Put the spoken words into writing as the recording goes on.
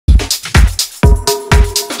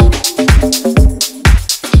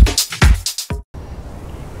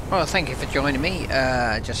Well, thank you for joining me.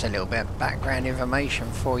 Just a little bit of background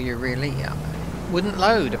information for you, really. Wouldn't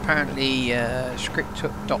load. Apparently,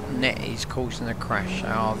 script.net is causing a crash.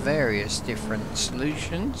 There are various different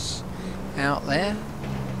solutions out there.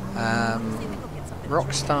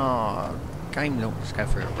 Rockstar Game Launcher, let's go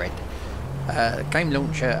through a red. Game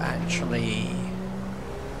Launcher actually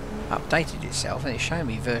updated itself, and it's showing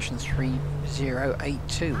me version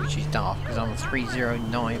 3082, which is daft because I'm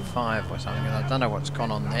 3095 or something, and I don't know what's gone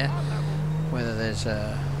on there. Whether there's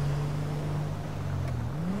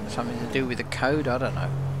something to do with the code, I don't know.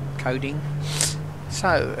 Coding.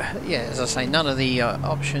 So, yeah, as I say, none of the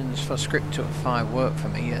options for script 5 work for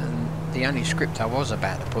me, and the only script I was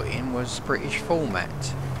about to put in was British format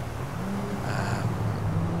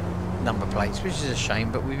number plates, which is a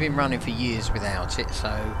shame, but we've been running for years without it, so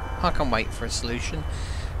I can't wait for a solution.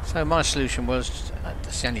 So my solution was,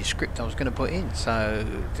 that's the only script I was going to put in, so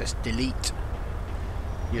just delete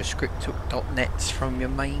your script.nets from your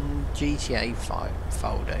main GTA 5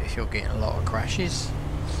 folder if you're getting a lot of crashes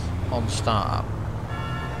on startup.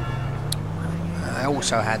 I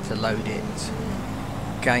also had to load it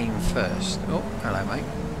game first. Oh, hello mate.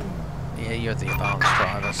 Yeah, you're the advanced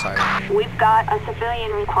driver, so... We've got a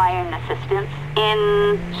civilian requiring assistance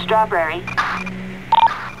in Strawberry.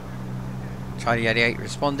 Charlie 88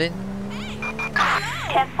 responding.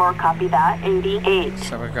 10-4, copy that, 88.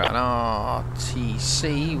 So we've got an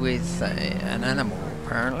RTC with an animal,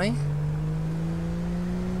 apparently.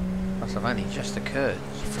 Must have only just occurred.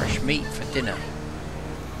 Fresh meat for dinner.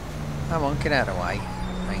 Come on, get out of the way.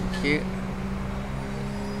 Thank you.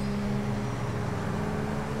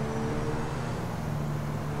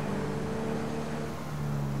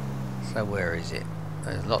 So where is it?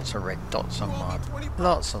 There's lots of red dots on my...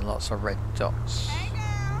 Lots and lots of red dots.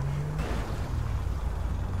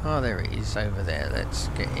 Oh, there it is over there. Let's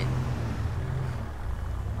get in.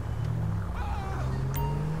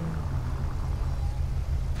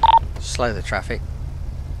 Slow the traffic.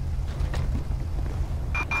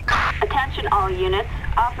 Attention all units.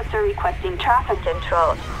 Officer requesting traffic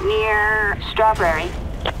control near Strawberry.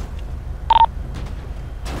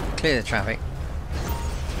 Clear the traffic.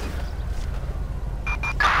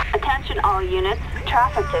 Attention all units.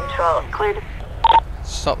 Traffic control cleared.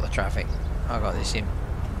 Stop the traffic. I've got this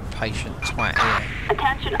impatient twat here.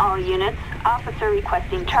 Attention all units. Officer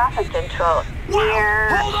requesting traffic control near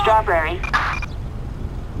Strawberry.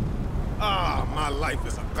 Ah, my life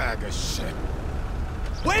is a bag of shit.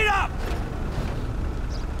 Wait up!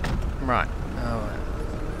 Right. Oh,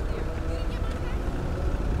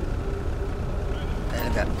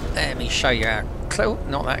 let me show you how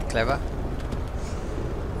not that clever.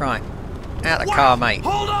 Right. Out of the car, mate.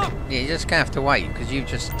 Hold up! Yeah, you're just going to have to wait because you've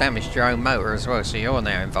just damaged your own motor as well, so you're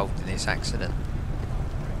now involved in this accident.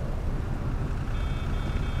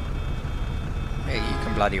 Yeah, you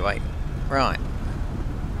can bloody wait. Right.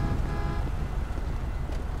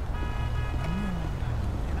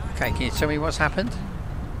 Okay, can you tell me what's happened?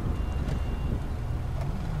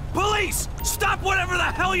 Police! Stop whatever the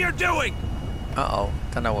hell you're doing! Uh-oh.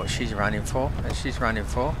 Don't know what she's running for.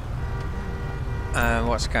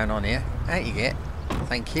 What's going on here? Out you get.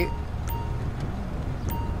 Thank you.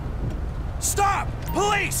 Stop!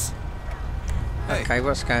 Police! Okay,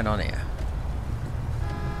 what's going on here?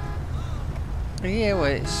 Yeah, well,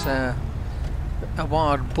 it's a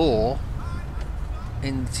wild boar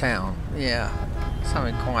in town. Yeah,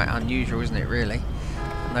 something quite unusual, isn't it, really?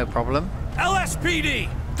 No problem. LSPD!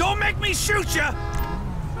 Don't make me shoot ya!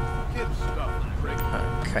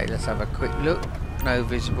 Okay, let's have a quick look. No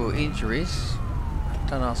visible injuries.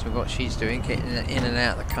 Don't ask me what she's doing, getting in and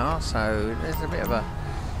out of the car, so there's a bit of a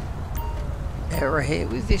error here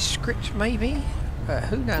with this script, maybe? But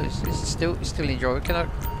who knows? It's still enjoyable. Can I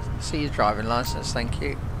see your driving license? Thank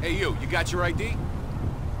you. Hey you got your ID?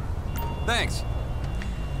 Thanks.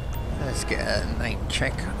 Let's get a name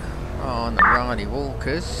check on Riley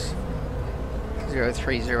Walker's.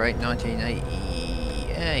 0308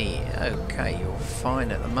 1988. Okay, you're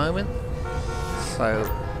fine at the moment. So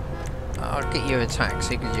I'll get you a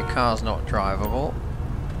taxi because your car's not drivable.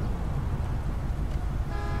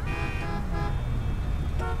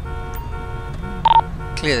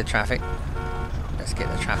 Clear the traffic. Let's get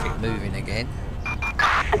the traffic moving again.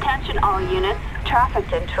 Attention all units. Traffic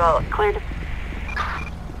control cleared.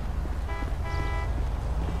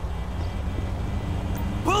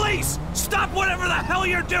 Police! Stop whatever the hell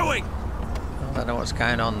you're doing! I don't know what's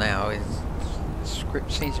going on now. The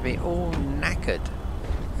script seems to be all knackered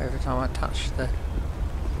every time I touch the...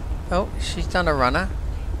 Oh, she's done a runner.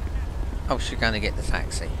 Oh, she's going to get the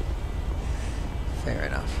taxi. Fair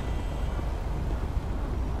enough.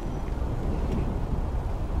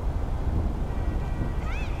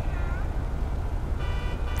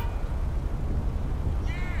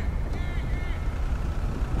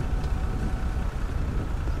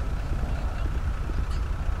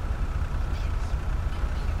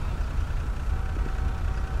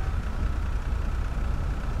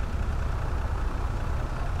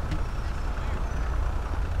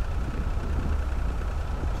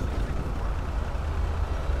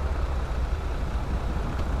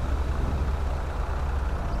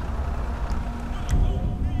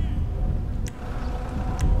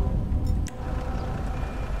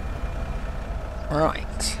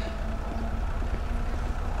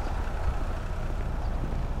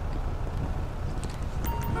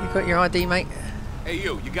 got your ID, mate? Hey,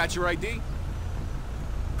 you got your ID?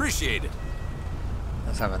 Appreciate it.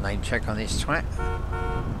 Let's have a name check on this twat.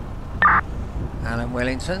 Alan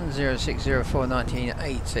Wellington,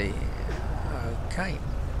 0604-1980. Okay.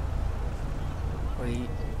 We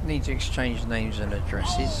need to exchange names and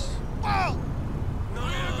addresses.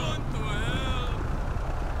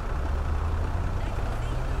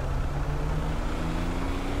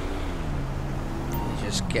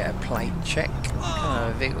 Just get a plate check.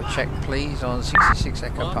 Vehicle check, please, on 66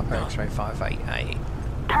 Echo Papa X-ray 588.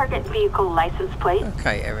 Target vehicle license plate.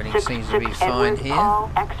 Okay, everything seems to be fine here.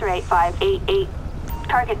 Paul, X-ray 588.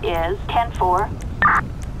 Target is 10-4.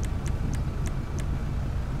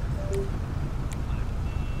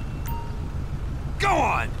 Go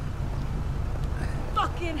on!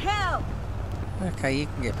 Fucking hell! Okay, you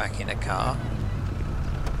can get back in the car.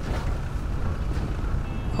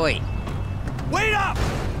 Oi! Wait up!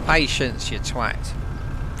 Patience, you twat.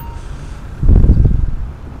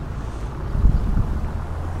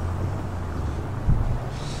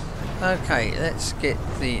 Okay, let's get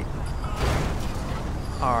the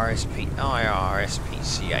IRSPCA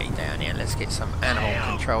down here. Let's get some animal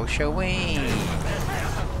control, shall we?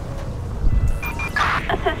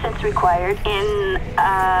 Assistance required in,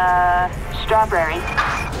 Strawberry.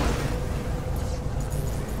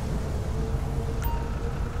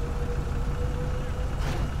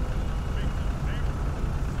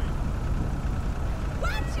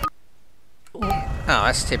 Oh,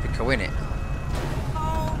 that's typical, isn't it?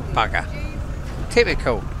 Bugger.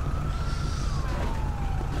 Typical.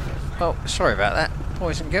 Well, sorry about that,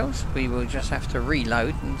 boys and girls. We will just have to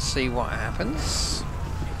reload and see what happens.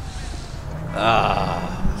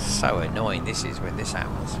 Ah, so annoying this is when this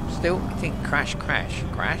happens. Still, I think crash.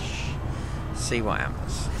 See what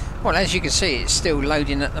happens. Well, as you can see, it's still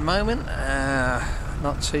loading at the moment.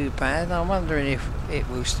 Not too bad. I'm wondering if it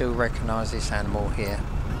will still recognise this animal here.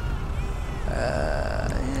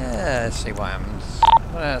 Yeah, let's see what happens.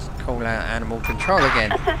 Let's call out animal control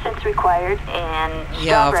again. Assistance required in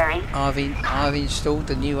Strawberry. Yeah, I've installed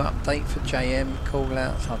the new update for JM call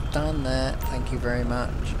outs. I've done that. Thank you very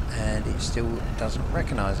much. And it still doesn't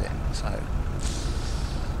recognise it. So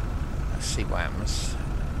let's see what happens.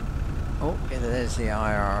 Oh, yeah, there's the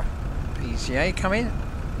IRPCA coming.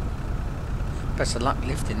 Best of luck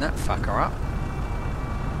lifting that fucker up.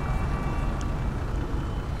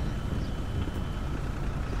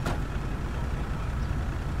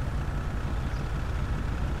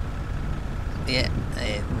 Yeah,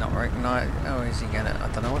 not recognised. Oh, is he gonna? I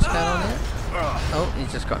don't know what's going on here. Oh,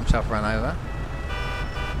 he's just got himself run over.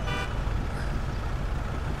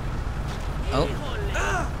 Oh.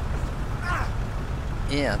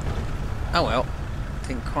 Yeah. Oh well.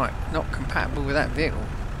 Didn't quite. Not compatible with that vehicle.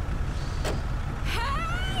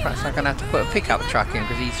 Perhaps I'm gonna have to put a pickup truck in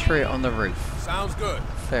because he threw it on the roof. Sounds good.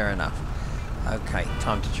 Fair enough. Okay,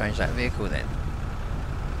 time to change that vehicle then.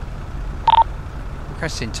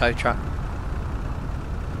 Requesting tow truck.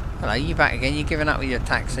 Hello, you back again? You giving up with your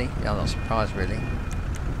taxi? Yeah, I'm not surprised really.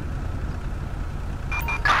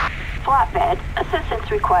 Flatbed.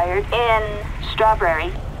 Assistance required in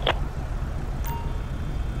Strawberry.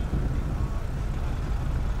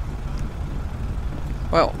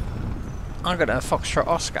 Well, I'm gonna Foxtrot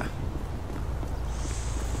Oscar.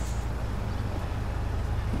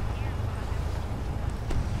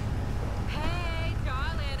 Hey,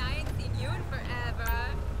 darling, I ain't seen you in forever.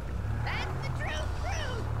 That's the truth.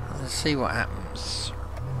 Let's see what happens.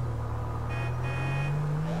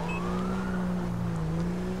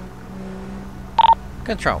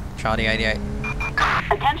 Control, Charlie 88.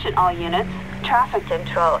 Attention all units. Traffic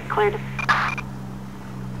control cleared.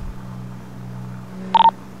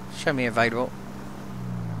 Show me available.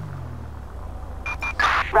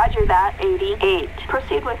 Roger that, 88.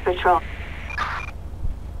 Proceed with patrol.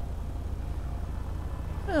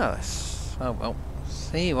 Oh, well,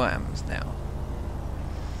 see what happens now.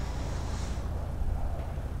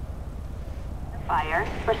 Fire.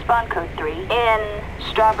 Respond code 3 in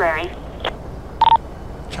Strawberry.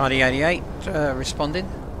 Charlie 88, responding.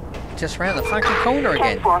 Just round the fucking corner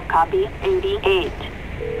again. 10-4, copy, 88.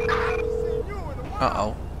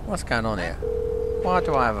 Uh-oh. What's going on here? Why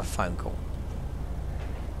do I have a phone call?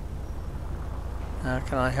 How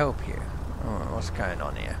can I help you? Oh, what's going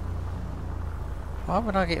on here? Why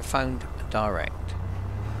would I get phoned direct?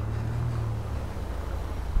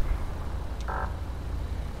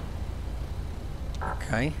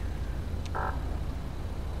 Okay.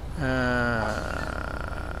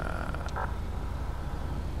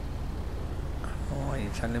 Why are you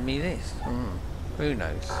telling me this? Who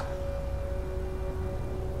knows?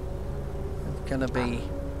 It's gonna be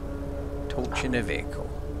torching a vehicle.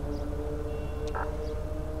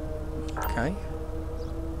 Okay.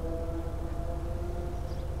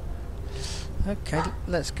 Okay,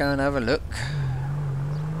 let's go and have a look.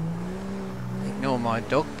 Ignore my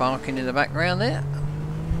dog barking in the background there.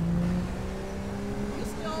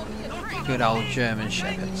 Good old German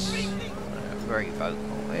Shepherds. Very vocal.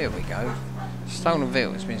 Here we go. Stolen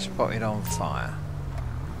vehicle has been spotted on fire.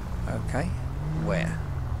 Okay. Where?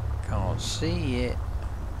 Can't see it.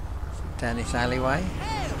 Down this alleyway.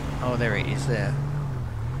 Oh, there it is there.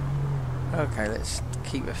 Okay, let's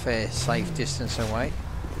keep a fair safe distance away.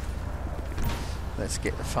 Let's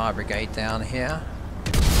get the fire brigade down here.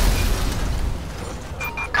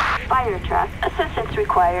 Fire truck. Assistance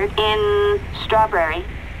required in Strawberry.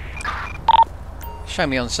 Show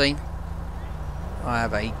me on scene. I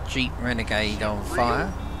have a Jeep Renegade on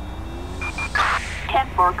fire.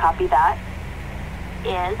 10-4, copy that.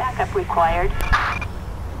 In backup required.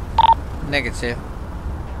 Negative.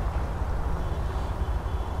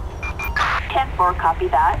 10-4, copy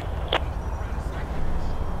that.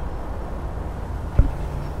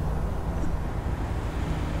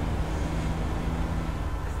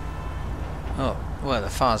 Oh, well, the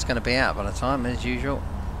fire's going to be out by the time, as usual.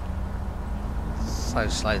 So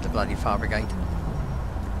slow, the bloody fire brigade.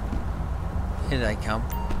 Here they come.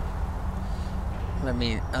 Let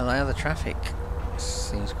me allow the traffic.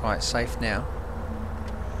 Seems quite safe now.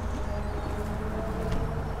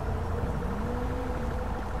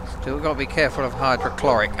 Still got to be careful of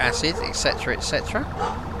hydrochloric acid, etc., etc.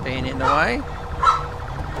 Being in the way.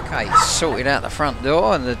 Okay, sorted out the front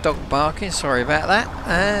door and the dog barking. Sorry about that.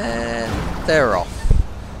 And they're off.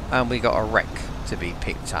 And we got a wreck to be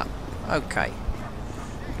picked up. Okay.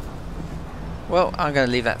 Well, I'm going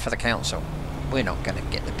to leave that for the council. We're not going to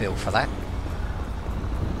get the bill for that.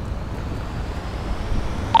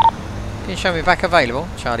 Can you show me back available?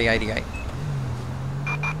 Charlie 88.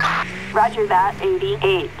 Roger that,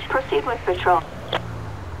 88. Proceed with patrol.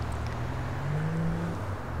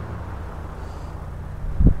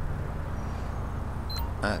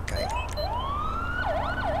 Okay.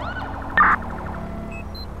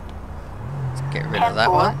 Let's get rid of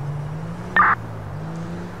that one.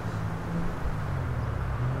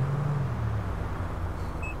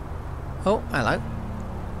 Oh, hello.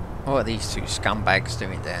 What are these two scumbags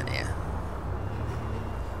doing down here?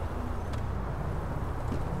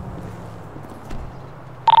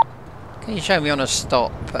 Can you show me on a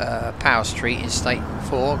stop Power Street in State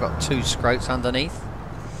 4? Got two scroats underneath.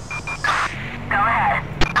 Go ahead.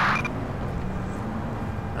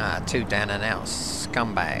 Ah, two down and out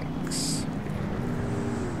scumbags.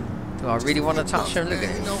 Do I really want to touch them? Look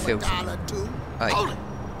at them filthy. Hey,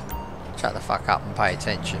 shut the fuck up and pay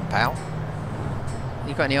attention, pal.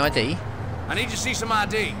 You got any ID? I need to see some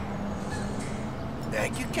ID.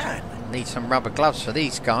 Thank you kindly. Need some rubber gloves for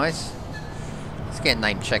these guys. Let's get a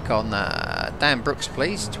name check on Dan Brooks,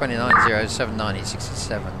 please.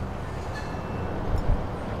 29079067.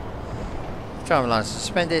 Driving license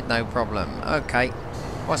suspended, no problem. Okay,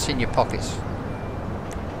 what's in your pockets?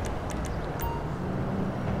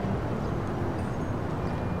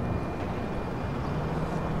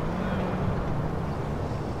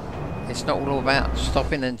 It's not all about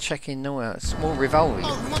stopping and checking. No, it's more revolver.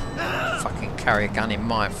 Fucking carry a gun in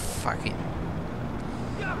my fucking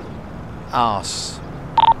arse.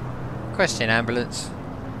 Question ambulance.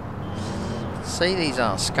 See, these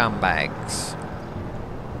are scumbags.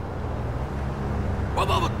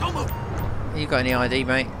 Don't move. You got any ID,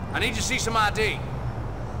 mate? I need to see some ID.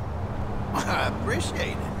 I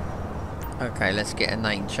appreciate it. Okay, let's get a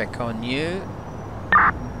name check on you.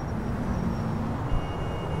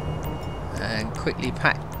 And quickly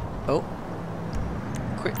pat... Oh.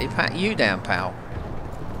 Quickly pat you down, pal.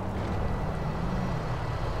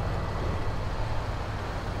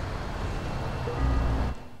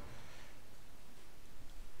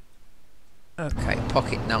 Okay,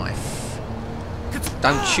 pocket knife.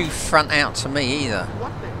 Don't you front out to me either.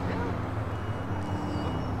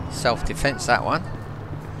 Self-defense, that one.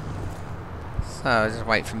 So, just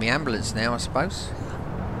wait for the ambulance now, I suppose.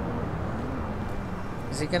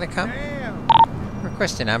 Is he going to come?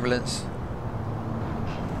 Requesting ambulance.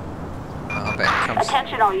 Oh, I bet it comes.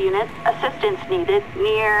 Attention all units. Assistance needed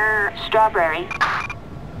near Strawberry.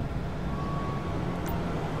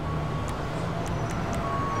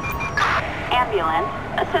 Ambulance.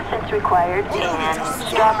 Assistance required in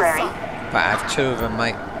Strawberry. But I have two of them,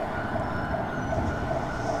 mate.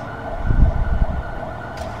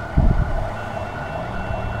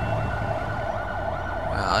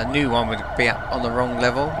 Well, I knew one would be up on the wrong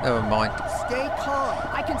level. Never mind. Stay calm.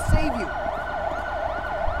 I can save you.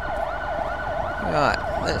 Right,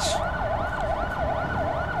 let's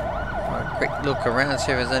quick look around,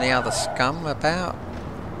 see if there's any other scum about.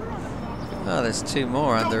 Oh, there's two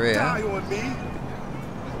more under here. Die on me.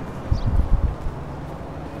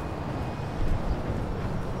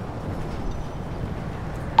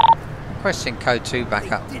 Requesting code 2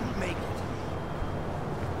 back up. Didn't make it.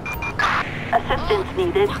 Assistance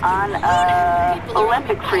needed on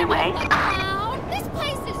Olympic Freeway. This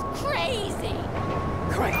place is crazy.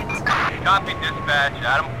 Copy dispatch,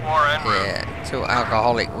 Adam 4 en route. Yeah, two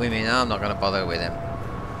alcoholic women. I'm not going to bother with them.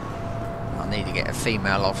 I need to get a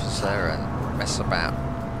female officer and mess about.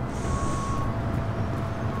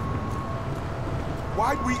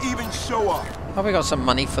 Why'd we even show up? Oh, we got some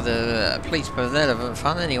money for the police benevolent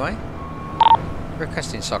fund anyway.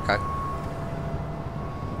 Requesting Socko.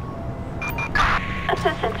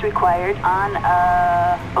 Assistance required on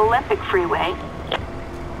Olympic Freeway.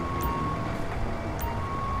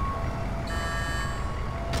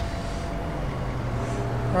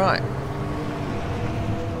 Right.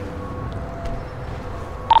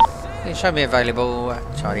 Can you show me available,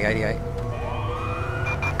 Charlie 88?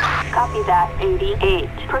 Copy that, 88.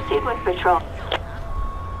 Proceed with patrol.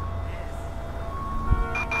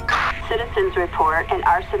 Citizens report an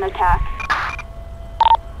arson attack.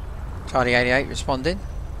 Charlie 88 responding.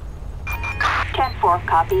 10-4,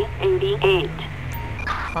 copy, 88.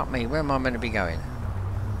 Fuck me, where am I meant to be going?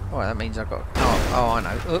 Oh, that means I've got... Oh, I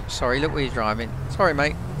know. Oops, sorry, look where you're driving. Sorry,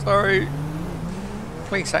 mate. Sorry.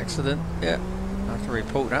 Police accident. Yeah, I have to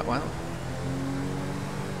report that one.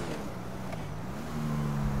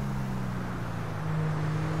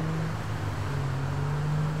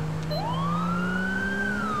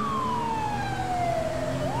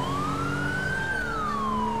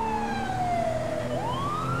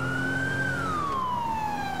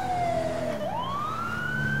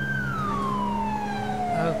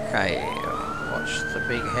 Okay, watch the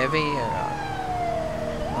big heavy.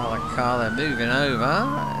 Another car, they're moving over.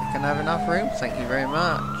 Can I have enough room? Thank you very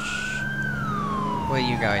much. Where are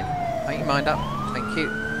you going? Make your mind up. Thank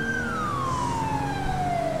you.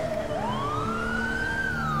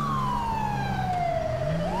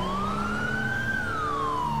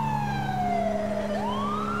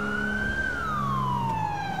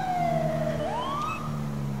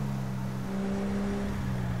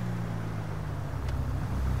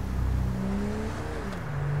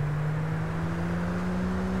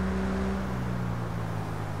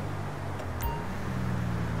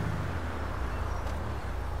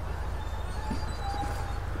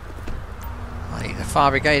 Fire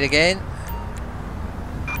brigade again.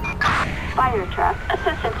 Fire truck.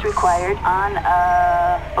 Assistance required on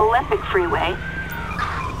Olympic Freeway.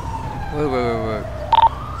 Whoa, whoa, whoa,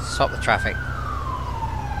 whoa. Stop the traffic.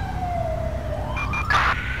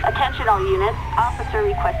 Attention all units. Officer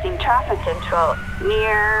requesting traffic control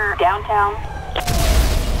near downtown.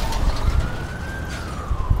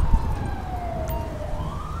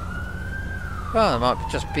 Well, I might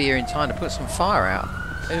just be here in time to put some fire out.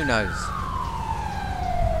 Who knows?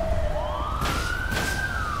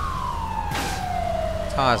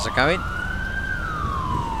 Tyres are going.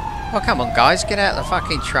 Oh, come on, guys. Get out of the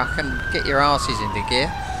fucking truck and get your asses into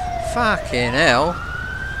gear. Fucking hell.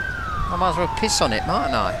 I might as well piss on it,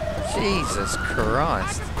 mightn't I? Jesus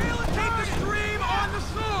Christ.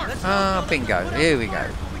 Ah, bingo. Here we go.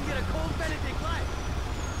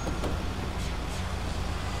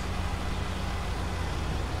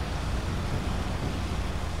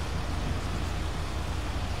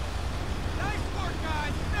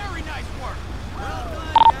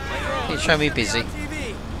 Show me busy.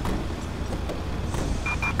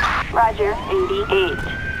 Roger, 88.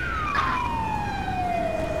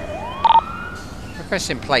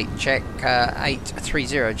 Requesting plate check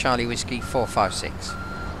 830 Charlie Whiskey 456.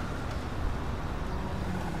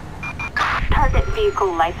 Target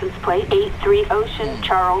vehicle license plate 83 Ocean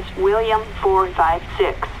Charles William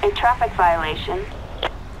 456. A traffic violation.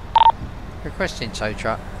 Requesting tow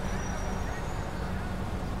truck.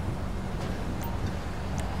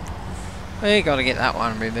 We got to get that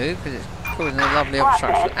one removed because it's causing a lovely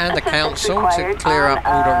obstruction. And the council to clear up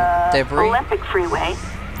all the debris. Olympic Freeway.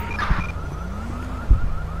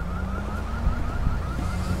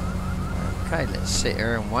 Okay, let's sit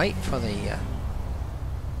here and wait for the...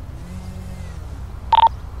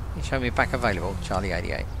 You show me back available, Charlie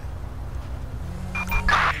 88.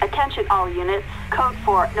 Attention all units. Code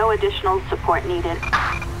 4, no additional support needed.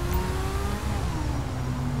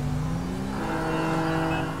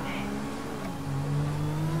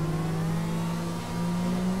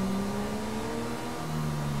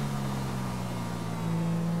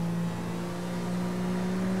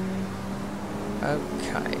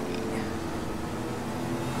 Okay.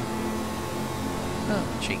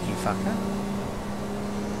 Oh, cheeky fucker.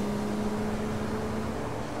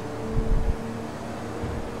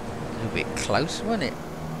 A little bit close, wasn't it?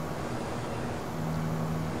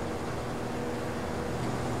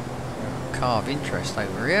 Car of interest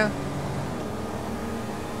over here.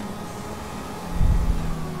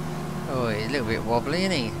 Oh, he's a little bit wobbly,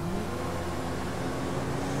 isn't he?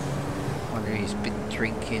 Wonder if he's been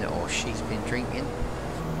drinking or she's been drinking.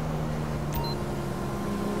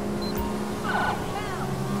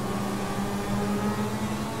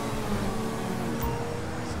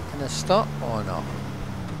 Is it gonna stop or not?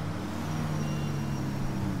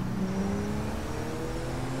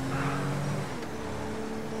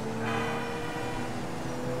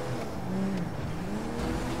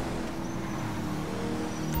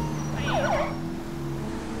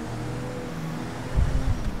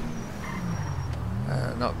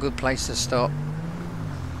 Not a good place to stop.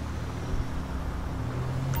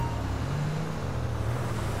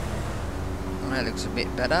 That looks a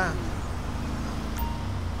bit better.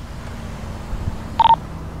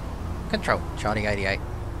 Control, Charlie 88.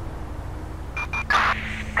 Go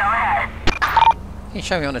ahead. Can you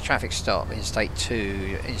show me on the traffic stop? Interstate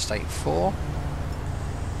 2, Interstate 4.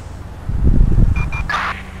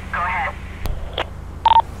 Go ahead.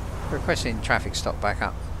 Requesting traffic stop back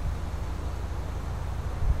up.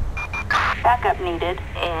 Backup needed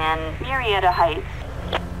in Murrieta Heights.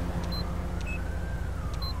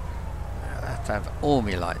 I have to have all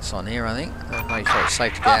my lights on here, I think. Make sure it's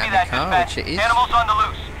safe to get out of the car, which it is. Animals on the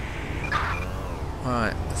loose.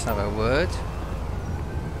 Right, let's have a word.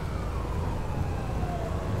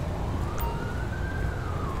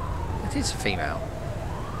 It is a female.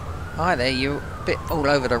 Hi there, you're a bit all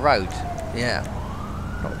over the road. Yeah.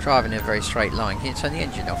 Not driving in a very straight line. Can you turn the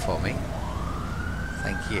engine off for me?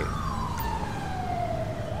 Thank you.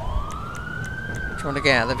 Do you want to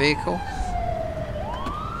get out of the vehicle?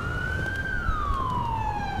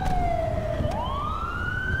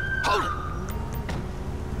 Hold it.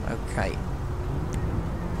 Okay.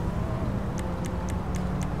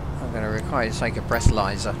 I'm going to require you to take a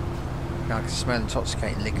breathalyzer. I can smell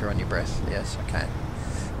intoxicating liquor on your breath. Yes, I can.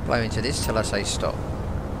 Blow into this till I say stop.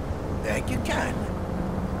 Thank you, Ken.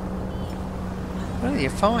 Well,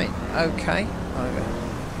 you're fine. Okay.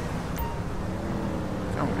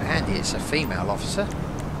 Oh, handy, it's a female officer.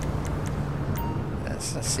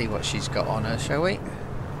 Let's see what she's got on her, shall we?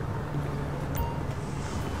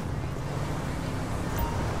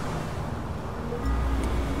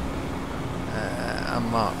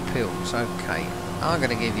 Unmarked pills, okay. I'm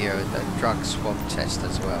going to give you a drug swab test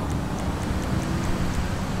as well.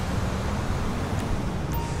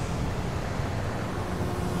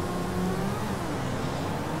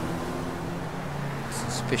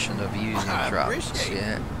 Suspicion of using drugs,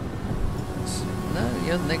 yeah. No,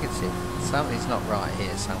 you're negative. Something's not right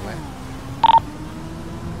here somewhere.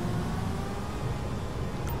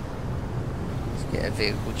 Let's get a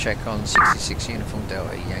vehicle check on 66 Uniform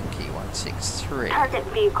Delta Yankee 163. Target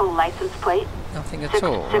vehicle license plate. Nothing at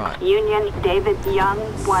all, 66 right. Union David Young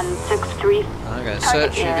 163. I'm going to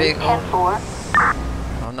search your vehicle. 10-4.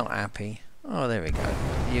 I'm not happy. Oh, there we go.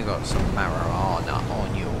 You got some marijuana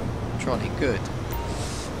on your trolley. Good.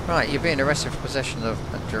 Right, you're being arrested for possession of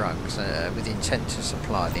drugs with the intent to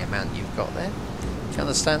supply the amount you've got there. Do you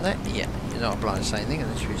understand that? Yeah. You're not obliged to say anything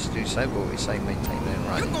unless you wish to do so, but we say maintain the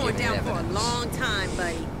right. You're going down for a long time,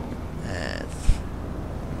 buddy.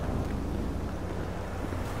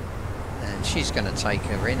 And she's going to take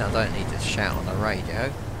her in. I don't need to shout on the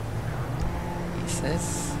radio. He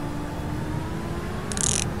says.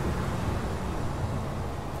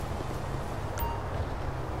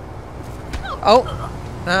 Oh!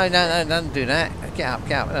 No, don't do that. Get up,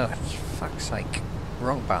 get up. Oh, for fuck's sake.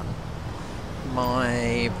 Wrong button.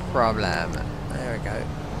 My problem. There we go.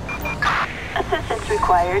 Assistance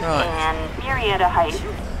required in Murrieta Heights.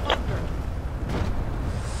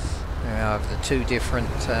 There we have the two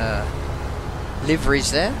different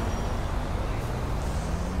liveries there.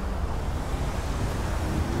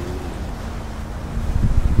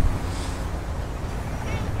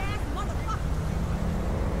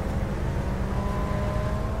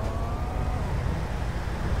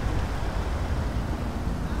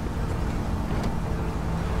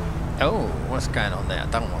 Oh, what's going on there? I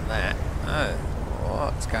don't want that. Oh,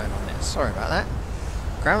 what's going on there? Sorry about that.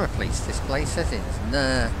 Grammar police display settings.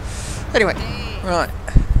 Nah. Anyway, right.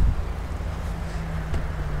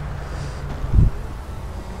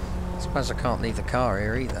 I suppose I can't leave the car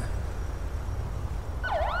here either.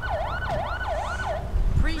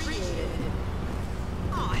 Appreciate it.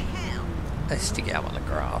 Oh, hell. Let's stick it out on the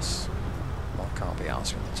grass. Well, I can't be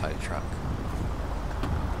asked with the tow truck.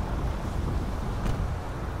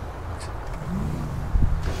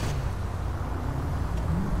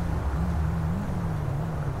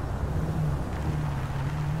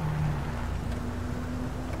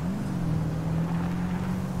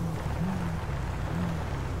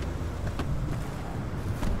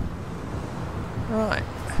 Right.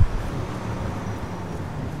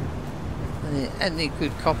 And a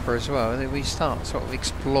good copper as well. We start sort of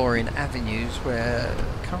exploring avenues where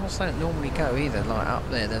cars don't normally go either. Like up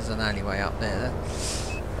there, there's an alleyway up there.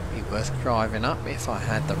 That'd be worth driving up if I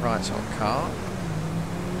had the right sort of car.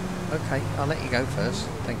 Okay, I'll let you go first.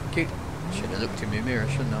 Thank you. Should have looked in my mirror,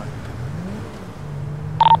 shouldn't I?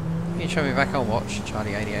 Can you show me back on watch,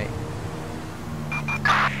 Charlie 88?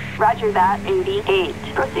 Roger that, 88.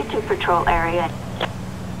 Proceed to patrol area.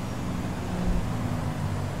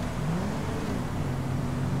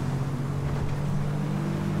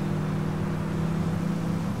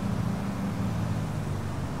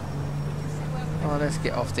 Oh, let's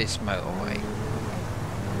get off this motorway.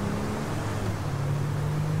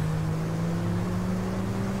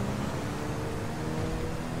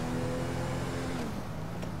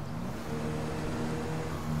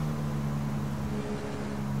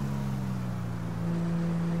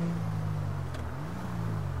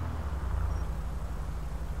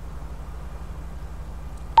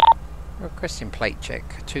 Requesting plate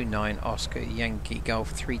check 29 Oscar Yankee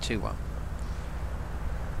Golf 321.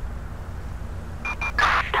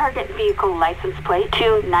 Target vehicle license plate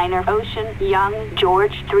 29er Ocean Young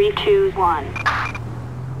George 321.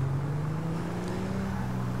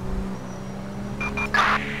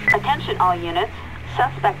 Attention all units.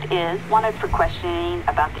 Suspect is wanted for questioning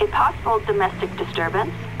about a possible domestic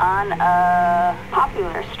disturbance on a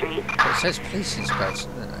popular street. It says police inspection,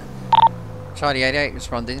 doesn't it? Charlie 88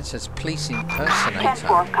 responding. It says police impersonator.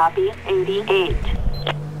 10-4 copy 88.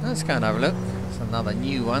 Let's go and have a look. It's another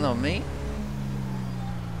new one on me.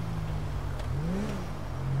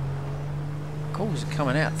 Calls are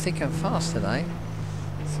coming out thick and fast today.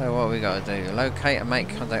 So what we got to do? Locate and make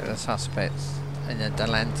contact with the suspects in a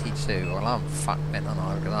Delante 2. Well, I'm fucked then, aren't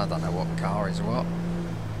I? Because I don't know what car is what.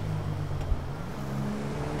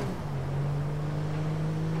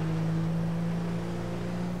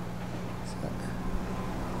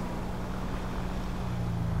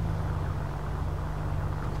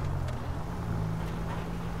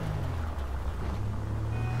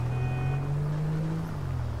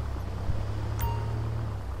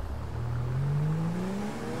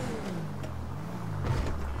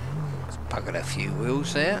 Buggered a few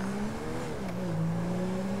wheels there.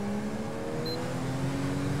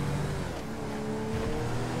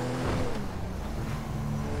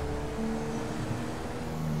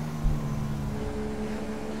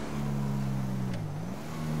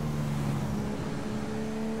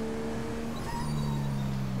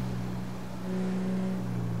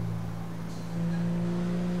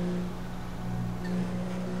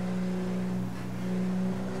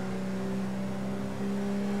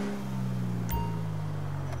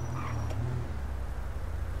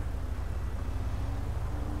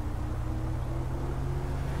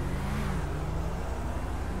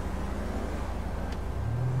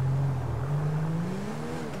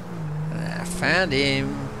 Found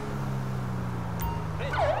him.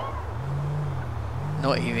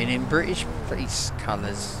 Not even in British police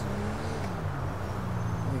colours.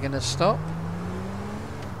 Are we going to stop?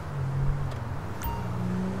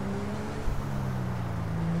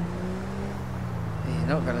 He's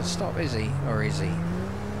not going to stop, is he? Or is he?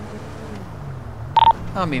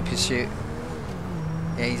 I'm in pursuit.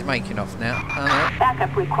 Yeah, he's making off now. Oh, no.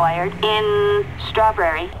 Backup required in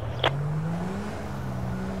Strawberry.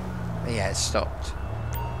 Yeah, it's stopped.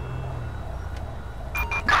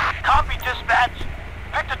 Copy, dispatch.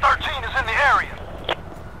 Victor 13 is in the area.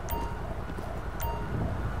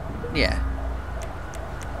 Yeah.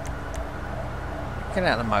 Get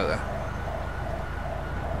out of the motor.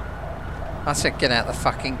 I said get out of the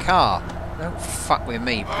fucking car. Don't fuck with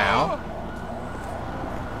me, pal.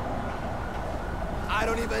 I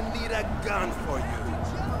don't even need a gun for you.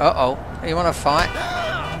 Uh-oh. You want to fight?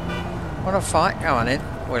 Want to fight? Go on in.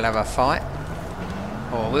 We'll have a fight.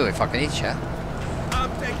 Or will if I can hit you.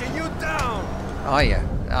 I'm taking you down. Are you?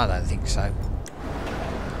 I don't think so.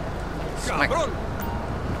 Smack. Cabron.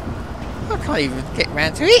 I can't even get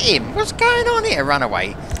round to hit him. What's going on here? Run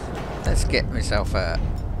away. Let's get myself a...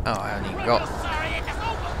 Oh, I only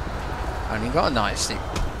got a nightstick.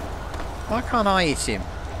 Why can't I hit him?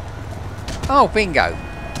 Oh, bingo.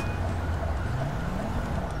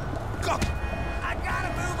 Go. I gotta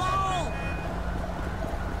move on!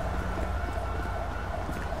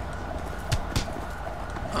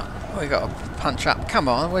 We got to punch up. Come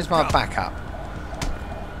on, where's my backup?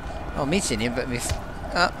 I'm hitting him, but with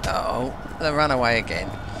oh, they run away again.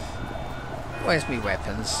 Where's me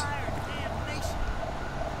weapons?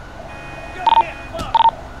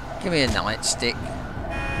 Give me a nightstick.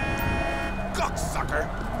 Cocksucker!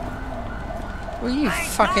 Will you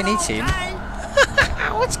fucking hit him?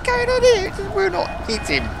 What's going on here? We're not hit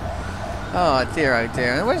him. Oh dear, oh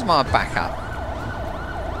dear. Where's my backup?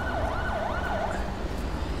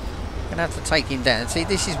 Gonna have to take him down. See,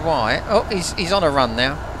 this is why. Oh, he's on a run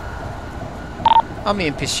now. I'm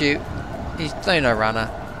in pursuit. He's doing a runner.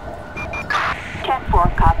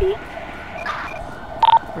 10-4, copy.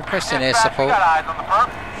 Requesting air Dispatch, we support. got eyes on the perp.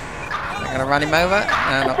 I'm gonna run him over. No,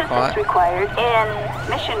 not Assistance quite. required in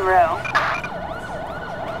Mission Row.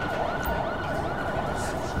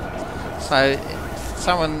 So,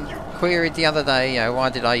 someone queried the other day, you know, why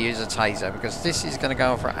did I use a taser? Because this is going to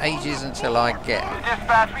go on for ages until I get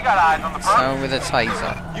Dispatch, we got eyes on the perp. someone with a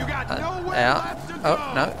taser. You got nowhere Out. left to Oh,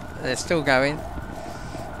 go. no, they're still going.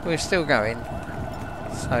 We're still going.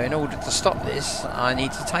 So, in order to stop this, I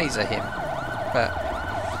need to taser him. But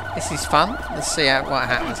this is fun. Let's see what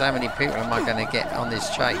happens. How many people am I going to get on this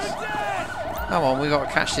chase? Come on, we've got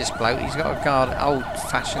to catch this bloke. He's got a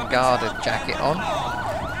old-fashioned Garda jacket on.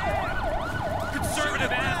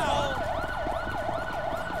 Conservative asshole!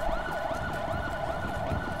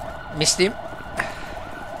 Missed him.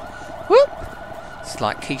 Whoop! It's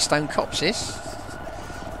like Keystone Cops, this.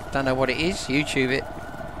 Don't know what it is. YouTube it.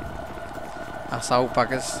 Us old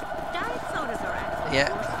buggers. Diet sodas are excellent. Yeah.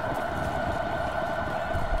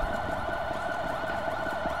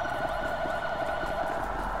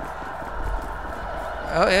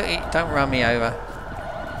 Oh, don't run me over.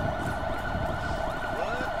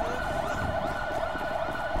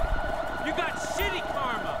 You got shitty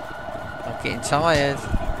karma! I'm getting tired.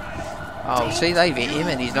 Oh, see, they've hit him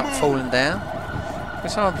and he's not falling down. Will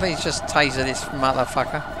someone please just taser this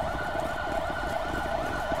motherfucker?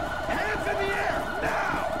 Hands in the air,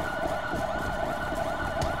 now!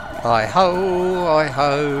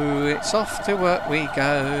 Hi-ho, it's off to work we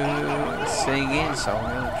go. Singing song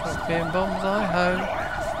and dropping bombs, hi-ho.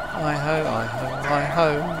 Hi-ho, hi-ho,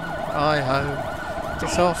 hi-ho, hi-ho.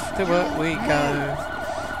 It's off to work we go.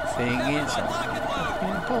 Singing song and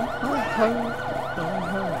dropping bombs, hi-ho.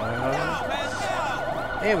 Hi-ho, hi-ho.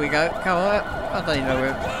 Here we go, come on. I don't even know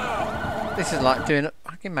where... This is like doing a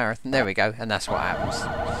fucking marathon. There we go, and that's what happens.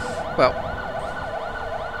 Well...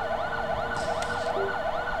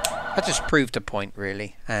 I just proved a point,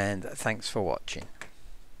 really, and thanks for watching.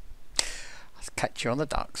 I'll catch you on the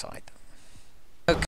dark side.